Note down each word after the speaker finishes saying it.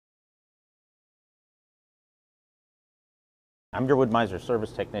I'm your Wood-Mizer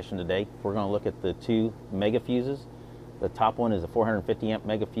service technician today. We're going to look at the two mega fuses. The top one is a 450 amp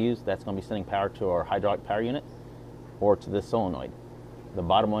mega fuse. That's going to be sending power to our hydraulic power unit or to this solenoid. The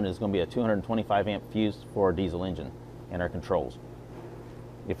bottom one is going to be a 225 amp fuse for our diesel engine and our controls.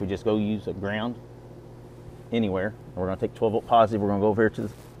 If we just go use a ground anywhere, we're going to take 12 volt positive. We're going to go over here to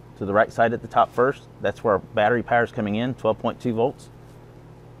the right side at the top first. That's where our battery power is coming in, 12.2 volts.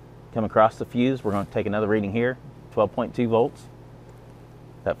 Come across the fuse, we're going to take another reading here, 12.2 volts.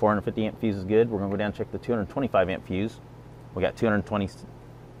 That 450 amp fuse is good. We're going to go down and check the 225 amp fuse. We got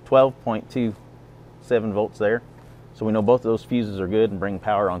 12.27 volts there. So we know both of those fuses are good and bring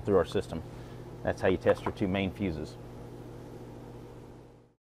power on through our system. That's how you test your two main fuses.